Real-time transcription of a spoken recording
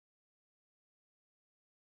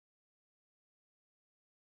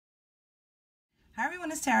Hi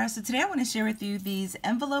everyone, it's Tara. So today I want to share with you these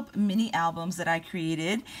envelope mini albums that I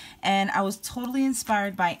created, and I was totally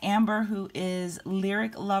inspired by Amber, who is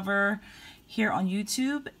Lyric Lover here on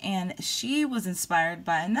YouTube, and she was inspired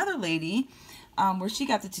by another lady where she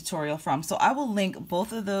got the tutorial from. So I will link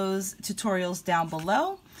both of those tutorials down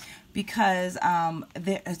below because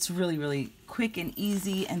it's really quick and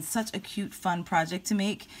easy and such a cute fun project to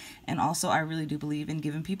make. And also I really do believe in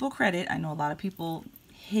giving people credit. I know a lot of people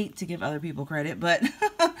hate to give other people credit, but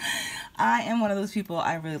I am one of those people.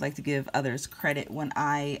 I really like to give others credit when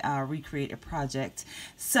I recreate a project.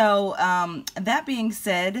 So that being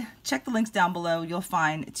said, check the links down below. You'll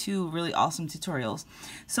find two really awesome tutorials.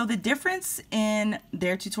 So the difference in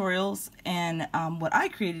their tutorials and what I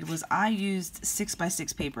created was I used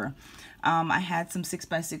 6x6 paper. I had some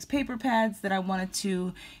 6x6 paper pads that I wanted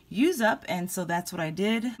to use up, and so that's what I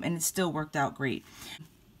did, and it still worked out great.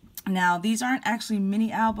 Now, these aren't actually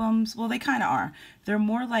mini albums. Well, they kind of are. They're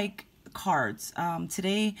more like cards.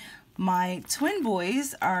 Today, my twin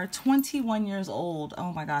boys are 21 years old.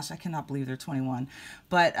 Oh my gosh, I cannot believe they're 21.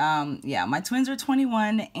 But yeah, my twins are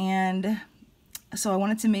 21, and so I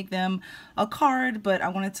wanted to make them a card, but I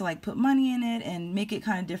wanted to like put money in it and make it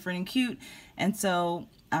kind of different and cute. And so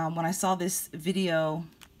when I saw this video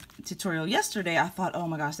tutorial yesterday, I thought, oh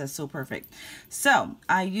my gosh, that's so perfect. So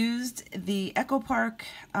I used the Echo Park,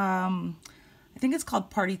 I think it's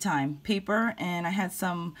called Party Time paper, and I had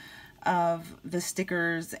some of the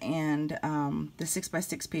stickers and the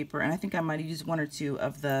 6x6 paper, and I think I might have used one or two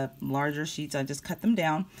of the larger sheets. I just cut them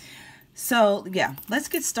down. So yeah, let's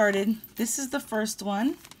get started. This is the first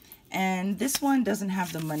one, and this one doesn't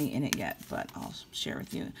have the money in it yet, but I'll share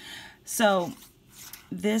with you. So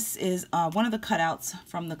this is one of the cutouts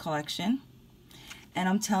from the collection, and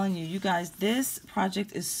I'm telling you, you guys, this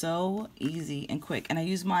project is so easy and quick. And I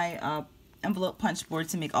use my envelope punch board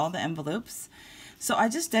to make all the envelopes. So I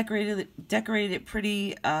just decorated it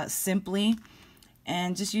pretty simply,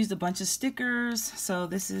 and just used a bunch of stickers. So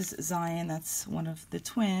this is Zion, that's one of the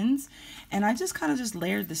twins, and I just kind of just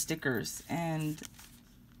layered the stickers and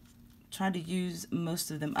tried to use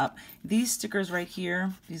most of them up. These stickers right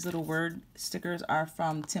here, these little word stickers, are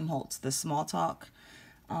from Tim Holtz, the small talk,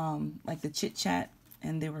 like the chit chat,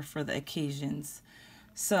 and they were for the occasions.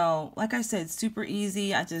 So like I said, super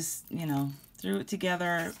easy. I just, you know, threw it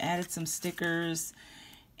together, added some stickers,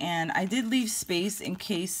 and I did leave space in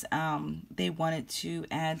case they wanted to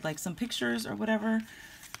add like some pictures or whatever.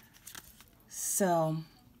 So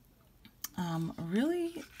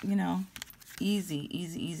really, you know,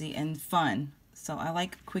 easy and fun. So I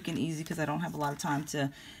like quick and easy because I don't have a lot of time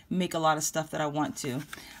to make a lot of stuff that I want to.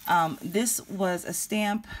 This was a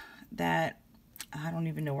stamp that I don't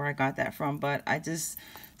even know where I got that from, but I just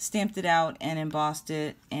stamped it out and embossed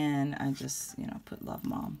it, and I just, you know, put Love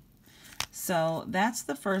Mom. So that's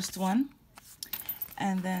the first one.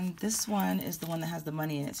 And then this one is the one that has the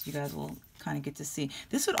money in it, so you guys will kind of get to see.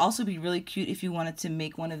 This would also be really cute if you wanted to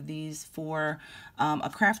make one of these for a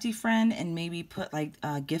crafty friend and maybe put like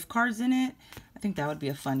gift cards in it. I think that would be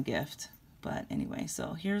a fun gift. But anyway,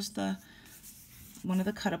 so here's the one of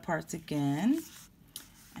the cut aparts again.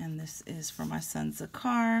 And this is for my son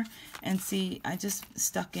Zakar. And see, I just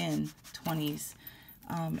stuck in 20s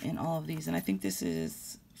in all of these. And I think this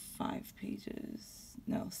is 5 pages.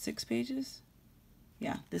 No, 6 pages.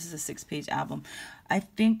 Yeah, this is a 6-page album. I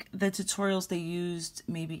think the tutorials, they used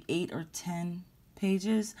maybe 8 or 10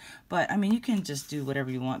 pages, but I mean, you can just do whatever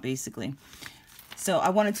you want basically. So I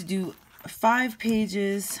wanted to do 5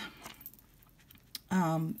 pages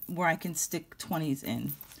where I can stick 20s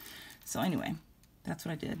in. So anyway, that's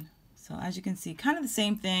what I did. So as you can see, kind of the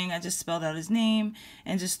same thing. I just spelled out his name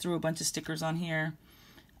and just threw a bunch of stickers on here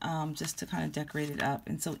just to kind of decorate it up.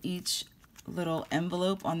 And so each little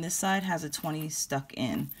envelope on this side has a 20 stuck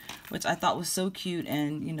in, which I thought was so cute,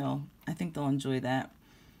 and you know, I think they'll enjoy that.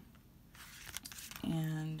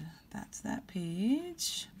 And that's that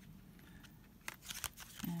page.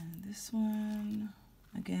 And this one,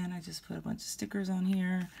 again, I just put a bunch of stickers on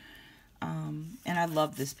here. And I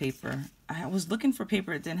love this paper. I was looking for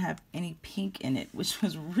paper that didn't have any pink in it, which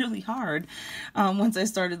was really hard once I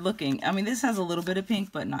started looking. I mean, this has a little bit of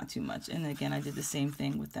pink, but not too much. And again, I did the same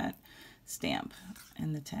thing with that stamp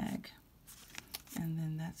and the tag. And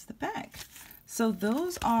then that's the back. So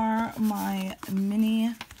those are my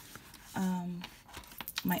mini,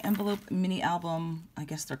 my envelope mini album. I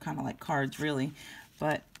guess they're kind of like cards really,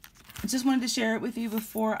 but I just wanted to share it with you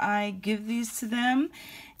before I give these to them.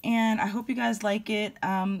 And I hope you guys like it.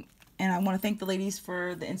 And I want to thank the ladies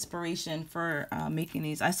for the inspiration for making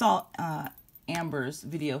these. I saw Amber's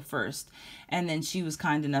video first, and then she was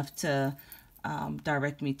kind enough to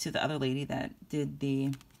direct me to the other lady that did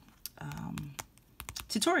the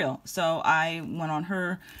tutorial. So I went on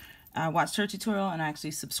her, I watched her tutorial, and I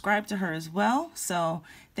actually subscribed to her as well. So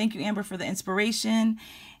thank you, Amber, for the inspiration.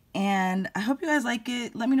 And I hope you guys like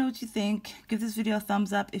it. Let me know what you think. Give this video a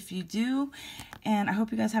thumbs up if you do. And I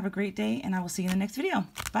hope you guys have a great day, and I will see you in the next video.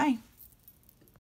 Bye.